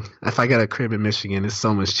anything, if I got a crib in Michigan, it's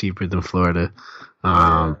so much cheaper than Florida.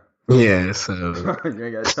 Yeah, so you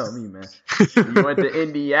ain't gotta tell me, man. We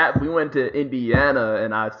went to Indiana,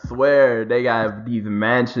 and I swear they got these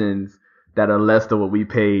mansions that are less than what we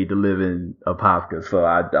paid to live in Apopka. So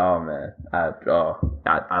I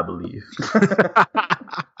believe.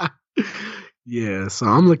 Yeah, so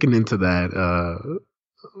I'm looking into that.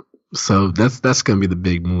 So that's gonna be the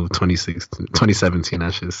big move, 2017,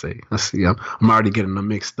 I should say. I see. I'm already getting them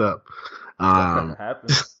mixed up.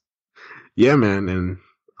 Yeah, man, and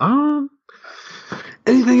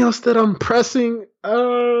anything else that I'm pressing?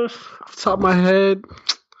 Off the top of my head.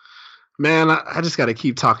 Man, I just got to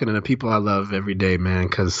keep talking to the people I love every day, man,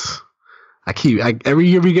 because every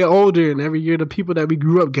year we get older, and every year the people that we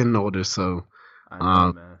grew up getting older. So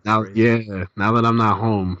now that I'm not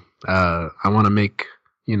home, I want to make,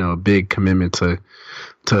 a big commitment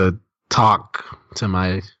to talk to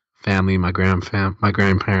my family, my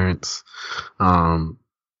grandparents,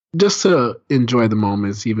 just to enjoy the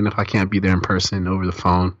moments, even if I can't be there in person, over the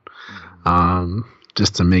phone,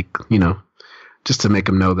 just to make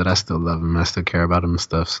them know that I still love them, I still care about them and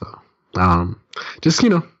stuff. So, just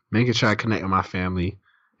making sure I connect with my family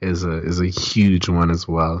is a huge one as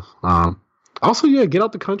well. Also, yeah, get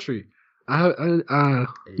out the country. My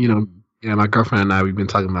girlfriend and I, we've been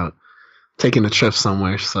talking about taking a trip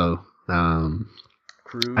somewhere. So,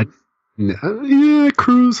 cruise,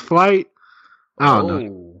 cruise, flight. I don't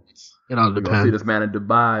know. It all depends. We're gonna see this man in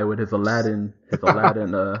Dubai with his Aladdin.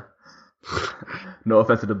 No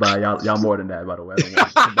offense to Dubai, y'all more than that, by the way. I don't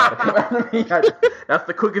want Dubai to come after me. That's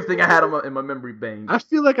the quickest thing I had in my memory bank. I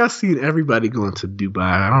feel like I've seen everybody going to Dubai.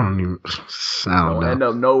 I don't know. End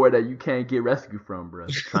up nowhere that you can't get rescued from, bro.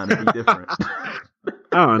 Trying to be different.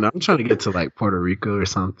 I don't know. I'm trying to get to like Puerto Rico or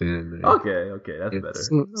something. Okay, that's better.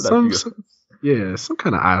 Some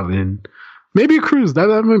kind of island. Maybe a cruise. That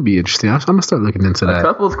might be interesting. I'm gonna start looking into that. A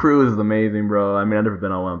couple's cruise is amazing, bro. I mean, I've never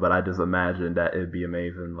been on one, but I just imagine that it'd be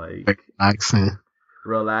amazing. Like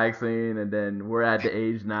relaxing, and then we're at the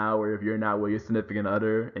age now where if you're not with your significant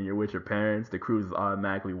other and you're with your parents, the cruise is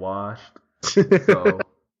automatically washed. So,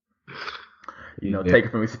 take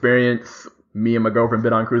it from experience. Me and my girlfriend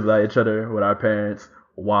been on cruises with each other with our parents,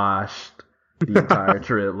 washed the entire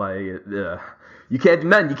trip. Like, yeah, you can't do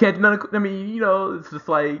nothing. I mean, it's just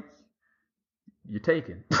like. You're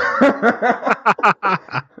taken.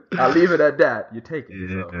 I'll leave it at that. You're taken.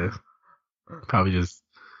 Yeah. So. Probably just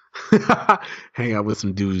hang out with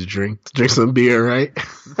some dudes, drink some beer, right?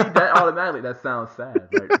 See, that automatically, that sounds sad,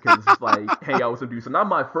 right? Because it's like, hang out with some dudes. So not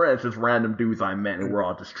my friends, just random dudes I met, and we're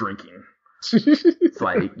all just drinking. It's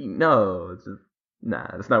like, it's just,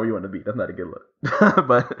 that's not where you want to be. That's not a good look.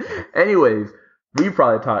 But anyways, we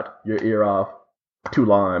probably talked your ear off too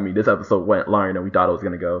long. I mean, this episode went longer than we thought it was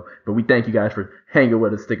going to go. But we thank you guys for hanging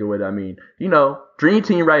with us, sticking with it. I mean, dream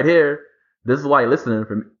team right here. This is why you're listening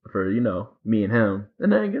for me and him.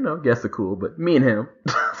 And then, guests are cool, but me and him.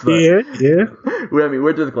 So, yeah. I mean,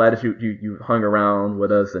 we're just glad that you hung around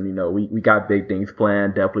with us. And, we got big things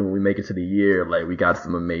planned. Definitely when we make it to the year, like, we got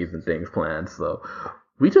some amazing things planned. So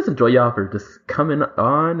we just enjoy y'all for just coming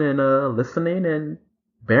on and listening and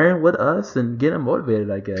bearing with us and getting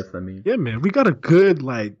motivated, I guess. I mean, yeah, man, we got a good,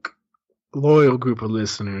 loyal group of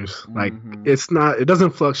listeners. Like, it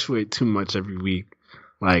doesn't fluctuate too much every week.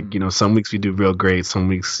 Like, some weeks we do real great, some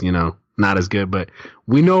weeks, not as good, but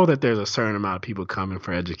we know that there's a certain amount of people coming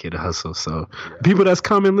for Educated Hustle. So people that's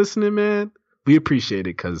coming listening, man, we appreciate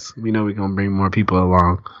it because we know we're going to bring more people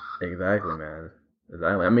along. Exactly, man.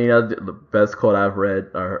 Exactly. I mean, the best quote I've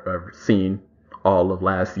read or seen all of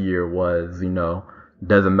last year was,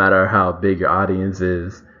 doesn't matter how big your audience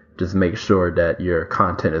is, just make sure that your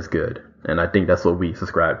content is good. And I think that's what we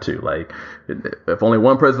subscribe to. Like, if only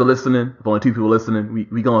one person listening, if only two people listening,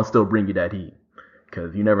 we gonna still bring you that heat,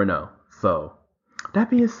 because you never know. So,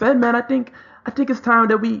 that being said, man, I think it's time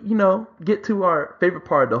that we, get to our favorite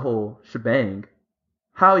part of the whole shebang.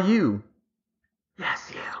 How you,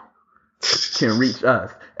 yes, you, can reach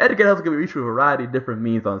us. Educated Hustle can be reached through a variety of different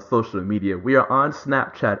means on social media. We are on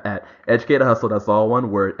Snapchat at Educated Hustle. That's all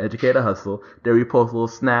one word, Educated Hustle. There we post little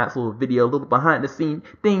snaps, little video, little behind the scene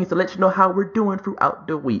things to let you know how we're doing throughout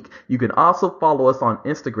the week. You can also follow us on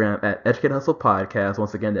Instagram at Educated Hustle Podcast.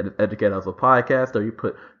 Once again, that is Educated Hustle Podcast. There you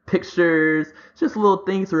put pictures, just little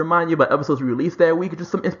things to remind you about episodes we released that week,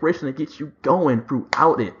 just some inspiration to get you going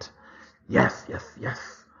throughout it. Yes, yes, yes.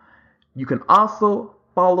 You can also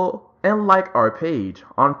follow and like our page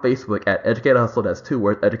on Facebook at Educated Hustle. That's 2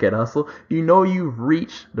 words, Educated Hustle. You know you've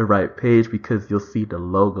reached the right page because you'll see the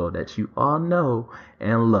logo that you all know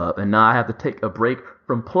and love. And now I have to take a break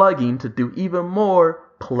from plugging to do even more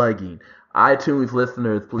plugging. iTunes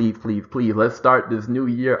listeners, please, please, please, let's start this new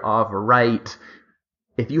year off right.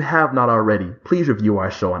 If you have not already, please review our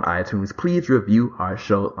show on iTunes. Please review our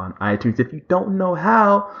show on iTunes. If you don't know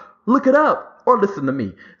how, look it up. Or listen to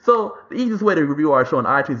me. So the easiest way to review our show on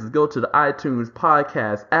iTunes is go to the iTunes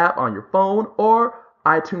podcast app on your phone or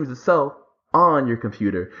iTunes itself on your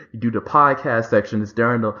computer. You do the podcast section. It's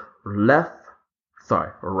there in the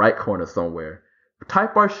right corner somewhere.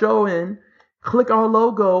 Type our show in. Click our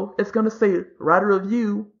logo. It's going to say write a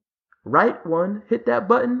review. Write one. Hit that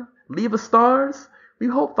button. Leave us stars. We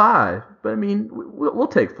hope 5. But I mean, we'll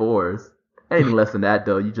take 4s. Anything less than that,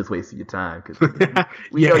 though, you just wasting your time because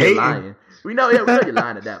we know you're lying. We know you're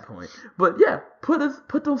lying at that point. But yeah, put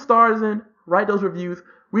those stars in, write those reviews.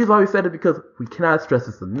 We've always said it because we cannot stress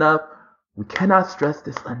this enough. We cannot stress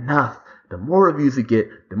this enough. The more reviews we get,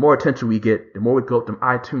 the more attention we get, the more we go up them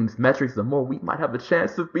iTunes metrics, the more we might have a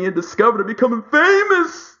chance of being discovered and becoming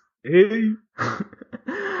famous. Hey.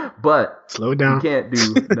 But slow down. You can't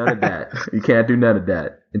do none of that. You can't do none of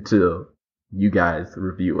that until you guys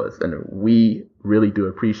review us, and we really do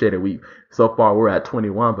appreciate it. So far we're at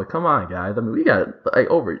 21, but come on, guys. I mean, we got like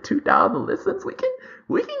over 2,000 listens. We can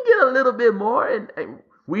get a little bit more, and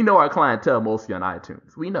we know our clientele mostly on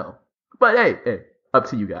iTunes. We know, but hey, up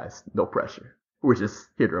to you guys. No pressure. We're just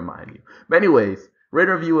here to remind you. But anyways, rate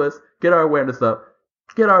and review us, get our awareness up,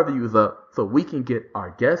 get our views up, so we can get our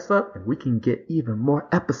guests up, and we can get even more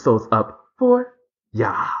episodes up for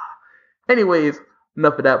ya. Anyways,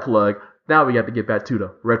 enough of that plug. Now we got to get back to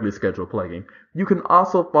the regularly scheduled plugging. You can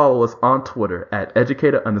also follow us on Twitter at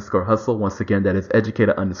educated_hustle. Once again, that is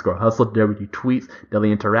educated_hustle. There we do tweets,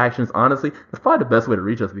 daily interactions. Honestly, that's probably the best way to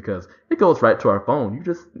reach us because it goes right to our phone. You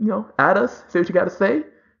just, add us, say what you got to say,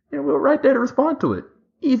 and we're right there to respond to it.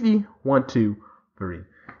 Easy. 1, 2, 3.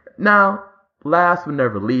 Now, last but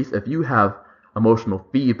never least, if you have emotional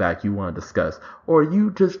feedback you want to discuss, or you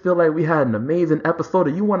just feel like we had an amazing episode, or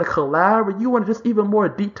you want to collab, or you want just even more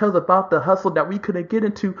details about the hustle that we couldn't get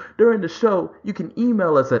into during the show, you can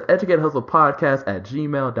email us at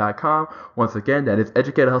educatedhustlepodcast@gmail.com. Once again, that is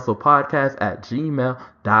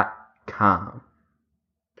educatedhustlepodcast@gmail.com.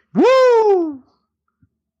 Woo!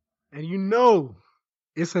 And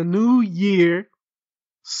it's a new year,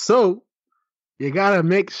 so you gotta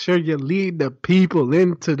make sure you lead the people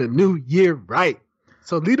into the new year right.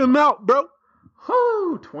 So lead them out, bro.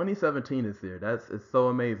 Whoo! 2017 is here. It's so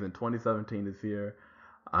amazing. 2017 is here.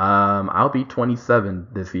 I'll be 27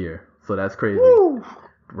 this year, so that's crazy. Woo!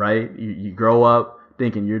 Right? You grow up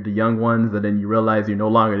thinking you're the young ones, and then you realize you're no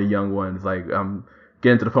longer the young ones. Like I'm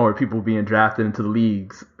getting to the point where people being drafted into the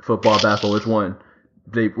leagues, football, basketball, which one?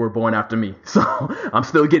 They were born after me, so I'm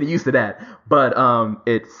still getting used to that. But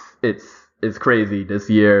it's crazy. This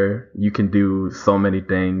year, you can do so many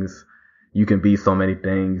things. You can be so many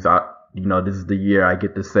things. This is the year I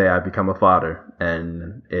get to say I become a father,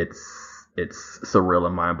 and it's surreal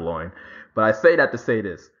and mind blowing. But I say that to say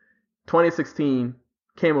this: 2016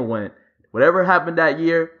 came and went. Whatever happened that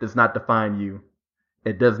year does not define you.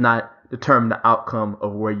 It does not determine the outcome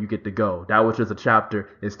of where you get to go. That was just a chapter.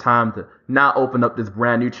 It's time to now open up this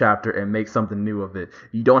brand new chapter and make something new of it.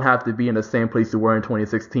 You don't have to be in the same place you were in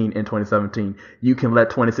 2016 and 2017. You can let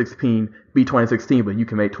 2016 be 2016, but you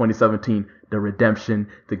can make 2017 the redemption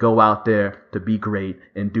to go out there to be great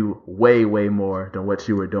and do way, way more than what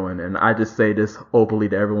you were doing. And I just say this openly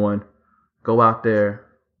to everyone. Go out there,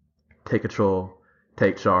 take control,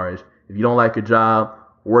 take charge. If you don't like your job,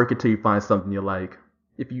 work until you find something you like.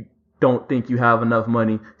 If you don't think you have enough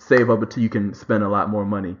money, save up until you can spend a lot more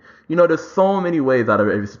money. There's so many ways out of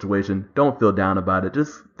every situation. Don't feel down about it.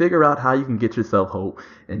 Just figure out how you can get yourself hope.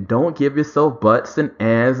 And don't give yourself butts and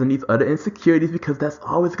ands and these other insecurities, because that's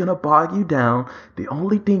always going to bog you down. The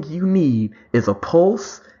only thing you need is a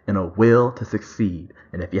pulse and a will to succeed.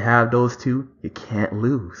 And if you have those two, you can't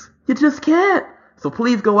lose. You just can't. So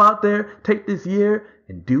please go out there, take this year,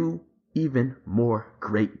 and do even more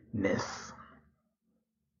greatness.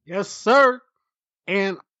 Yes, sir.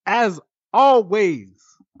 And as always,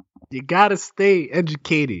 you gotta stay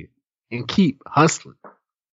educated and keep hustling.